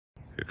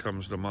Here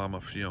comes the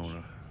Mama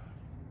Fiona.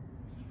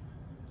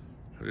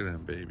 Look at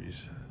them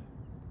babies.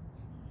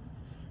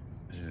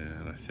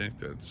 And I think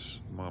that's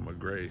Mama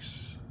Grace.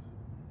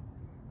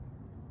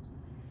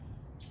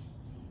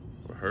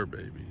 Or her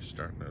baby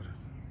starting to,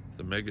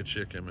 the mega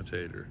chick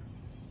imitator.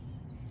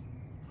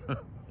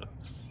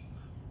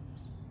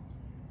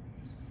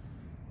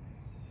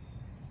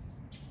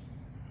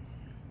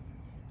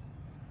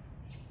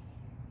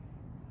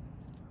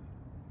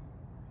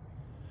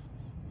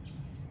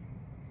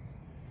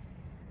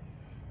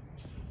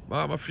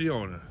 Mama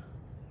Fiona.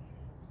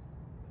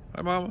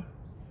 Hi, Mama.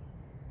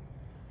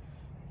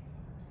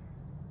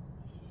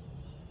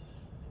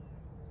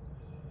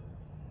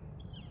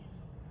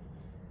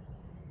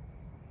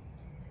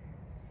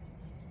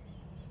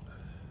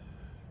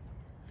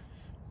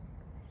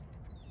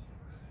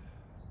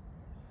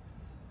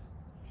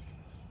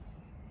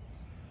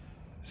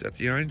 Is that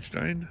the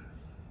Einstein?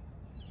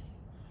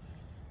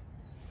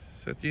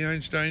 Is that the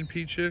Einstein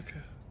Peachick?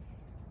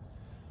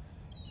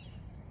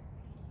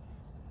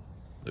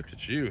 Look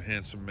at you,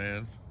 handsome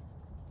man.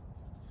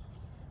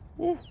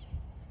 Woo!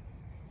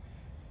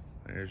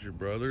 There's your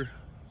brother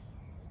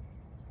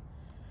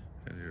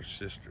and your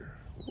sister.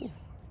 Woo.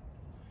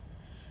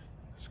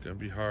 It's gonna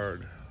be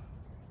hard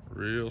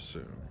real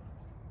soon.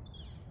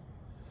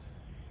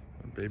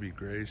 And baby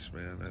Grace,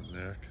 man, that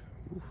neck.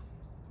 Woo.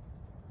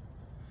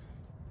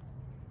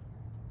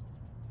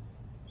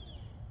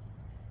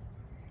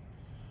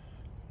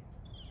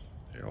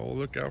 Hey, oh,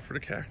 look out for the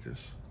cactus.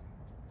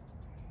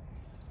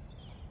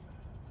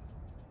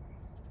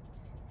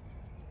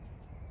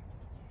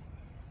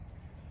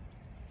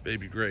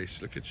 Baby Grace,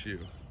 look at you.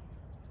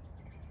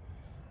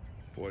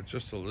 Boy,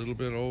 just a little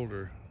bit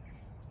older.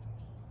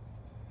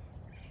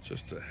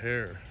 Just a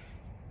hair.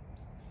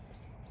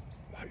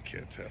 I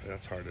can't tell,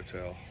 that's hard to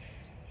tell.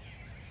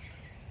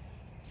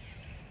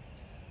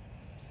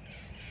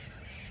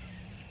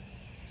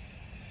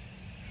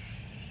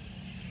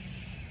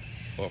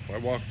 Well, if I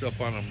walked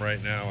up on them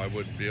right now, I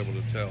wouldn't be able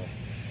to tell.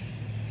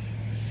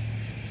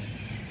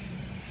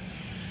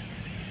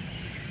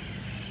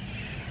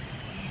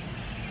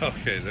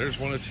 Okay, there's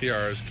one of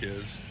Tiara's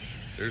kids.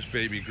 There's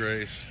baby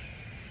Grace.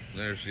 And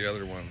there's the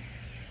other one.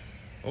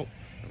 Oh,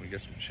 and we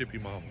got some chippy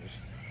mamas.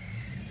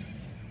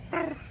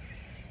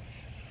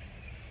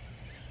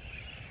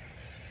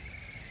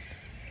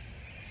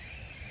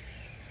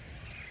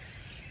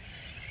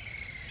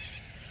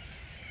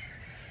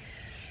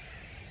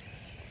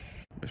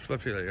 Miss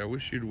Fluffy Leg, I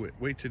wish you'd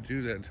wait to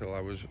do that until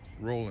I was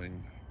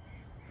rolling.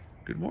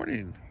 Good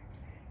morning,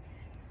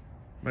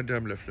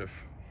 Madame Le Fluff.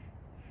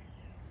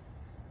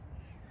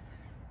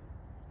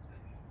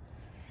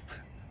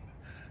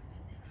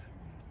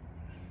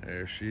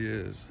 There she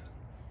is.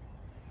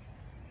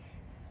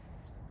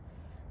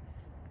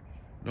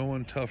 No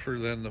one tougher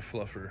than the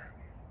fluffer.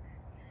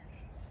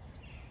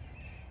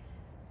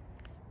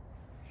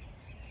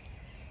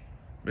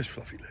 Miss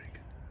Fluffy Leg.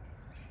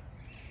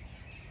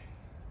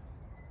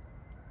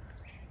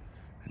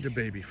 And the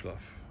baby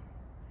Fluff.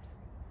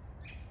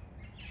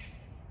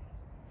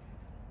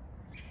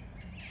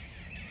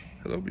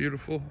 Hello,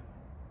 beautiful.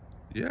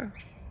 Yeah,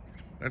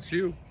 that's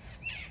you.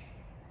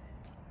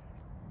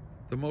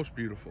 The most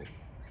beautiful.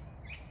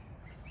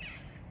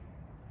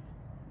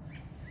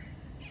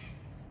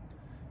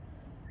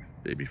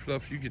 Baby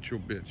Fluff, you get your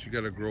bits. You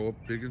gotta grow up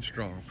big and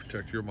strong.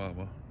 Protect your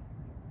mama.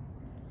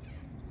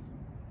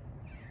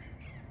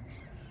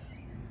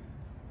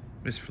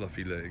 Miss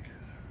Fluffy Leg.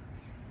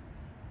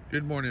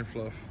 Good morning,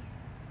 Fluff.